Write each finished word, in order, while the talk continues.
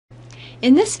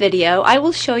In this video, I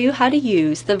will show you how to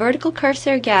use the vertical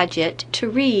cursor gadget to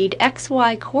read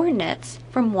XY coordinates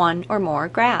from one or more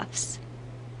graphs.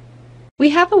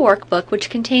 We have a workbook which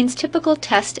contains typical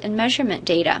test and measurement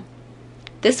data.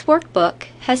 This workbook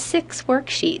has 6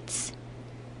 worksheets.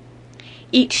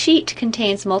 Each sheet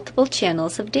contains multiple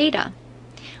channels of data.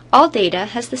 All data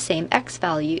has the same X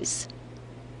values.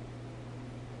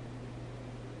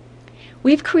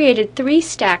 We've created 3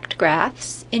 stacked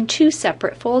graphs in 2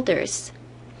 separate folders.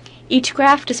 Each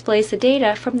graph displays the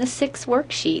data from the 6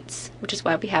 worksheets, which is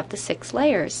why we have the 6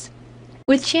 layers.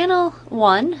 With channel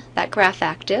 1, that graph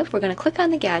active, we're going to click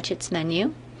on the Gadgets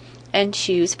menu and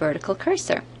choose Vertical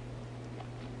Cursor.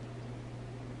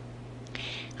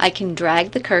 I can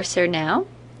drag the cursor now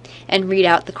and read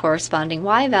out the corresponding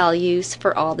Y values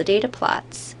for all the data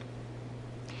plots.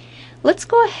 Let's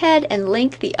go ahead and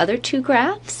link the other 2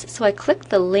 graphs. So I click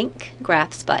the Link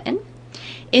Graphs button.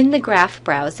 In the graph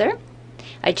browser,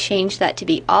 I change that to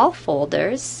be all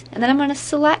folders, and then I'm going to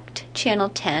select channel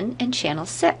 10 and channel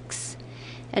 6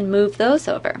 and move those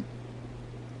over.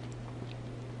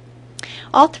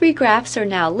 All 3 graphs are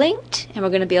now linked, and we're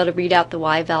going to be able to read out the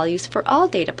Y values for all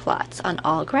data plots on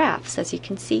all graphs, as you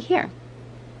can see here.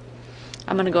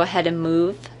 I'm going to go ahead and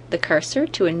move the cursor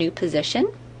to a new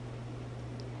position.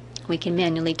 We can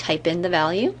manually type in the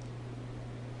value.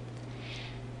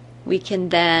 We can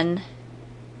then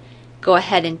go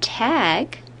ahead and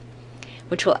tag,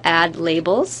 which will add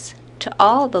labels to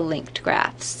all the linked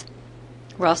graphs.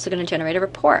 We're also going to generate a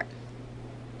report.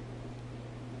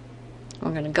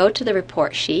 We're going to go to the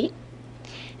report sheet,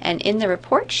 and in the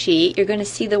report sheet you're going to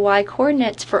see the Y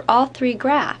coordinates for all 3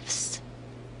 graphs.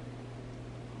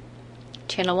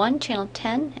 Channel 1, channel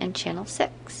 10, and channel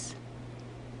 6.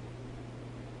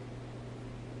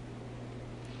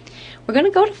 We're going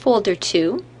to go to folder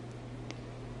 2.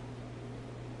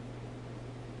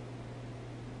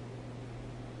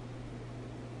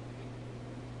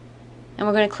 And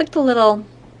we're going to click the little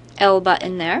L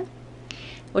button there,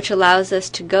 which allows us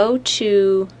to go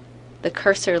to the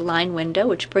cursor line window,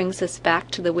 which brings us back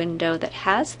to the window that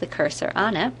has the cursor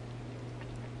on it.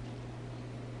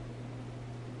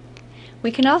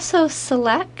 We can also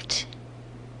select,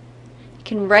 you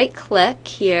can right click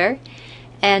here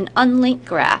and unlink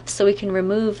graph, so we can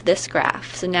remove this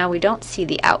graph. So now we don't see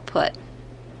the output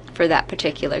for that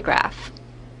particular graph.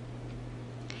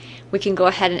 We can go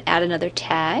ahead and add another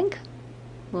tag.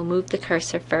 We'll move the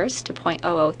cursor first to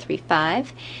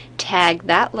 0.0035, tag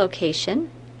that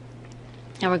location,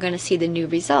 and we're going to see the new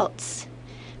results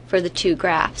for the 2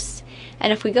 graphs.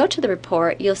 And if we go to the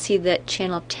report, you'll see that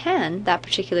channel 10, that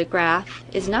particular graph,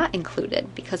 is not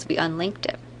included because we unlinked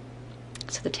it.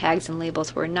 So the tags and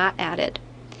labels were not added.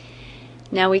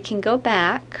 Now we can go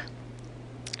back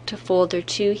to folder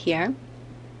 2 here.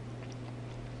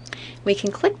 We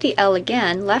can click the L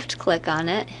again, left click on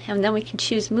it, and then we can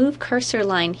choose Move Cursor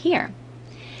Line here.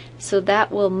 So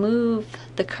that will move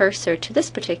the cursor to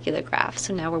this particular graph.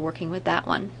 So now we're working with that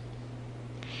one.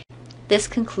 This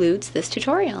concludes this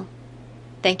tutorial.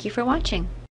 Thank you for watching.